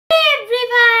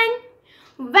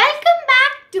everyone, welcome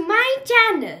back to my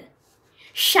channel,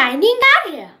 Shining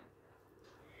Arya.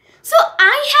 So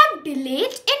I have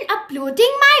delayed in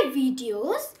uploading my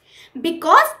videos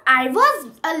because I was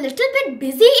a little bit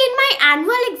busy in my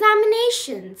annual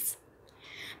examinations.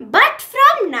 But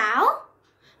from now,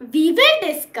 we will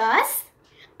discuss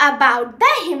about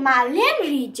the Himalayan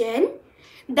region,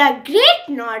 the Great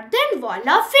Northern Wall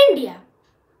of India.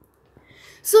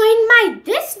 So in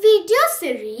this video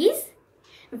series,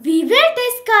 we will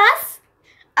discuss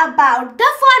about the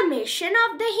formation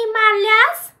of the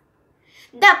Himalayas,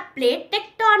 the plate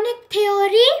tectonic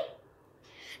theory,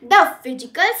 the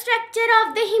physical structure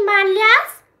of the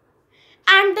Himalayas,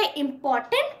 and the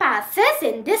important passes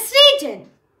in this region.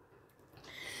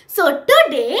 So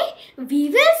today we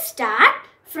will start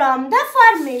from the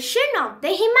formation of the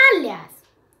Himalayas,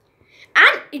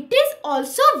 and it is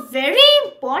also very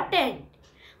important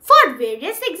for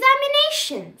various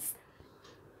examinations.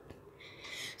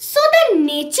 So the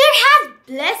nature has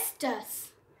blessed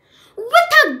us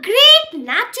with a great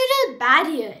natural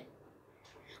barrier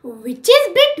which is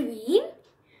between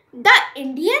the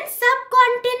Indian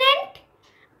subcontinent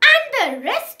and the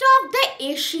rest of the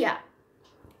Asia,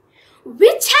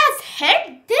 which has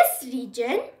helped this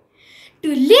region to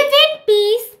live in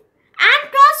peace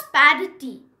and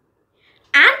prosperity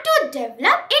and to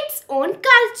develop its own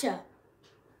culture.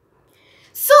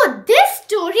 So this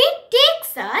story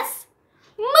takes us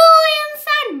millions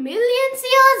and millions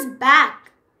years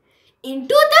back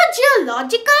into the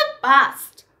geological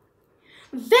past,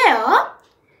 where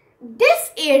this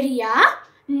area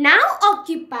now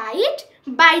occupied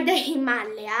by the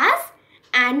Himalayas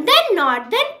and the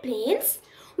northern plains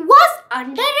was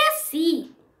under a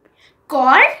sea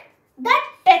called the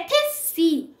Tethys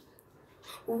Sea,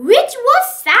 which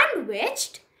was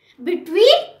sandwiched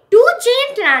between two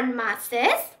giant land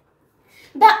masses,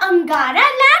 the Angara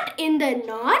land in the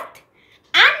north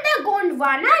and the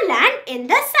Gondwana land in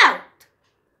the south.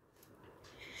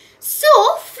 So,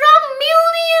 from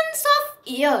millions of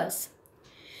years,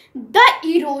 the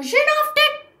erosion of the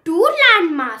two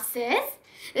land masses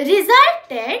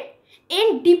resulted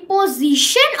in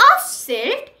deposition of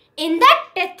silt in the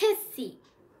Tethys Sea.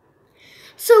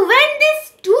 So, when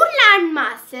these two land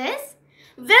masses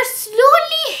were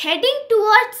slowly heading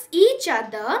towards each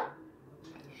other,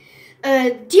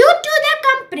 due to the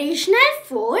compressional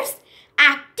force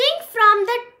acting from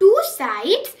the two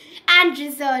sides and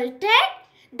resulted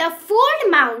the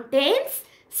fold mountains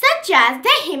such as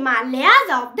the Himalayas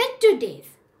of the today.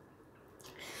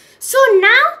 So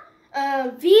now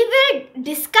we will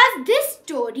discuss this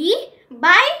story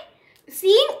by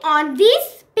seeing on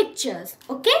these pictures.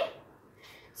 Okay.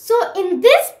 So in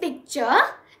this picture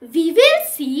we will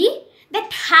see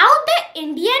that how the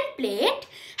Indian plate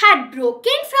had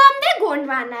broken from the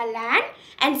Gondwana land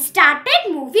and started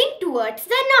moving towards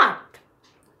the north.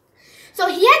 So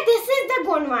here this is the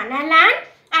Gondwana land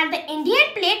and the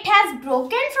Indian plate has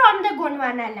broken from the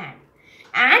Gondwana land.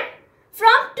 And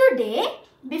from today,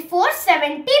 before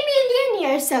 70 million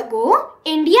years ago,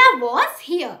 India was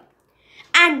here.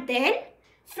 And then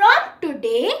from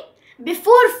today,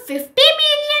 before 50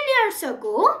 million years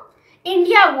ago,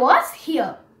 India was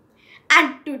here.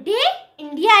 And today,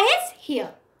 India is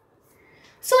here.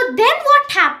 So then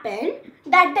what happened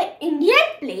that the Indian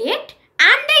plate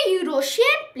and the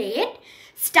Eurasian plate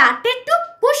started to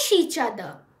push each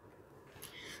other.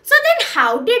 So then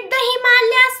how did the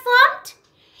Himalayas formed?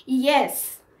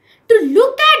 Yes, to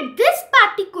look at this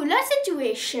particular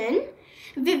situation,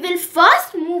 we will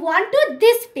first move on to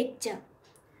this picture.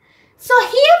 So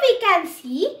here we can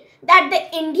see that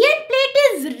the Indian plate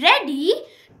is ready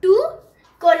to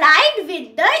collide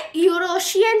with the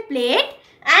Eurasian plate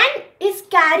and is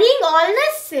carrying all the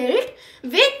silt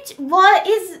which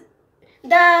is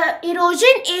the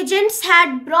erosion agents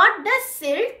had brought the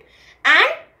silt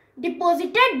and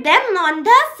deposited them on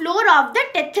the floor of the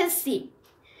Tethys Sea.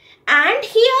 And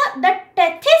here the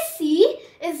Tethys Sea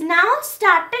is now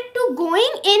started to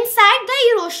going inside the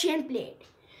Eurasian plate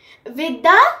with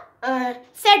the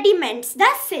sediments, the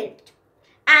silt.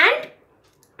 And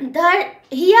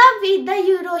here with the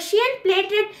Eurasian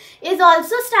plate it is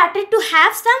also started to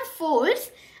have some folds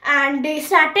and they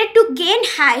started to gain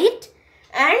height,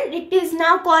 and it is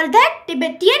now called the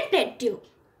Tibetan Plateau.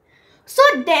 So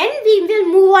then we will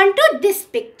move on to this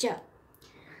picture.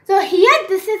 So here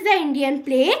this is the Indian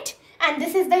plate and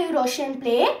this is the Eurasian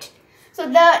plate. So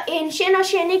the ancient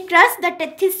oceanic crust, the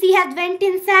Tethys Sea has went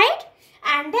inside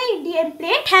and the Indian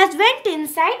plate has went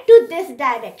inside to this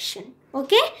direction.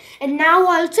 Okay, and now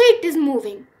also it is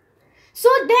moving. So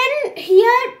then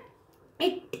here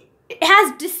it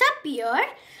has disappeared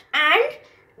and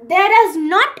there is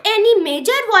not any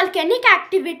major volcanic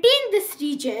activity in this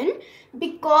region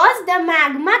because the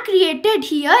magma created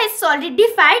here is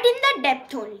solidified in the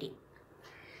depth only.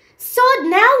 So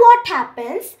now what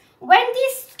happens? When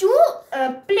these two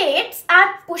plates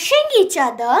are pushing each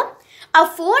other, a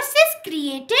force is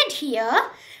created here,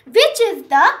 which is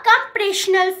the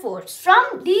compressional force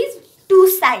from these two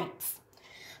sides.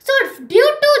 So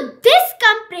due to this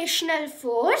compressional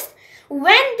force,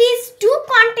 when these two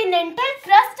continental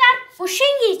crusts are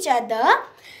pushing each other,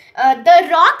 the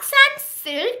rocks and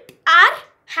silt are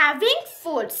having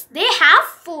folds. They have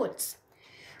folds.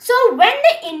 So when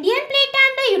the Indian plate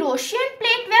and the Eurasian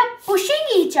plate were pushing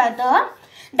each other,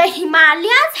 the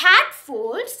Himalayas had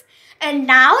folds, and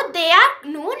now they are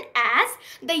known as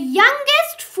the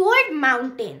youngest fold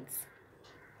mountains.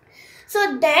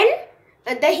 So then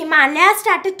the Himalayas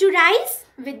started to rise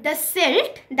with the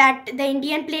silt that the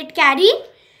Indian plate carried,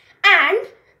 and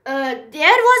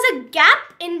there was a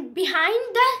gap in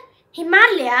behind the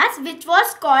Himalayas which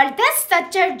was called the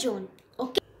suture zone.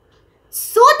 Okay.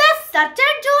 So the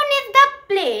suture zone is the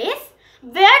place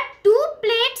where two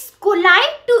plates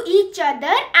collide to each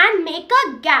other and make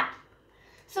a gap.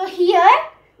 So here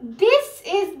this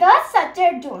is the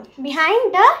suture zone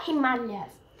behind the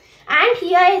Himalayas. And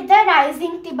here is the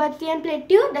rising Tibetan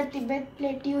plateau. The Tibet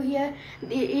plateau here,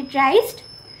 it rised.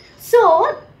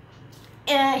 So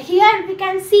here we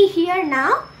can see here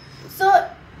now. So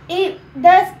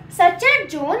the suture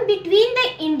zone between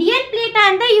the Indian plate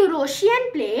and the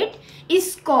Eurasian plate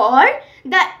is called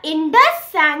the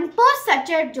Indus-Sangpo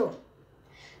suture zone.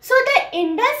 So the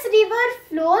Indus river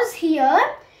flows here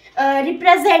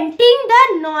representing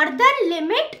the northern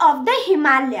limit of the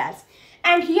Himalayas.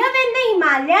 And here when the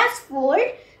Himalayas fold,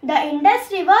 the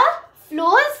Indus river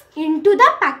flows into the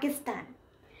Pakistan.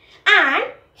 And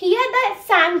here the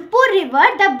Sangpo river,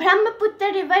 the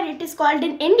Brahmaputra river it is called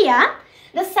in India,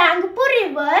 the Sangpo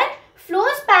river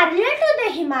flows parallel to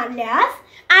the Himalayas,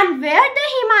 and where the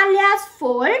Himalayas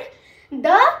fold,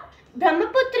 the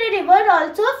Brahmaputra river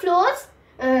also flows,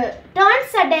 turns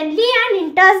suddenly and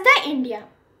enters the India.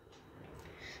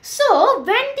 So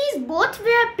when these both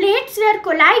plates were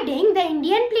colliding, the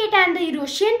Indian plate and the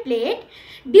Eurasian plate,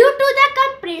 due to the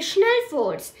compressional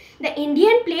force, the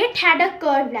Indian plate had a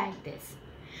curve like this.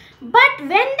 But when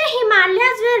the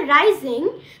Himalayas were rising,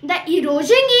 the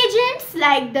erosion agents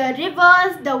like the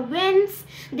rivers, the winds,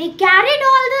 they carried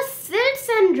all the silts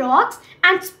and rocks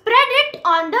and spread it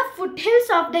on the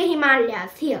foothills of the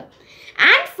Himalayas here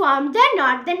and formed the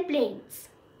northern plains.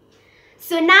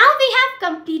 So now we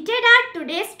have completed our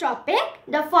today's topic,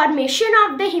 the formation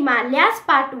of the Himalayas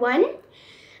part 1.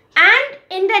 And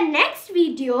in the next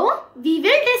video, we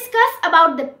will discuss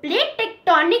about the plate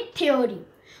tectonic theory.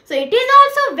 So it is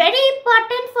also very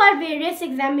important for various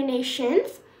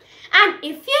examinations. And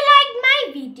if you liked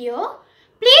my video,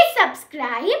 please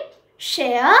subscribe,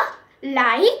 share,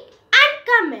 like and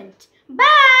comment.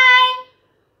 Bye.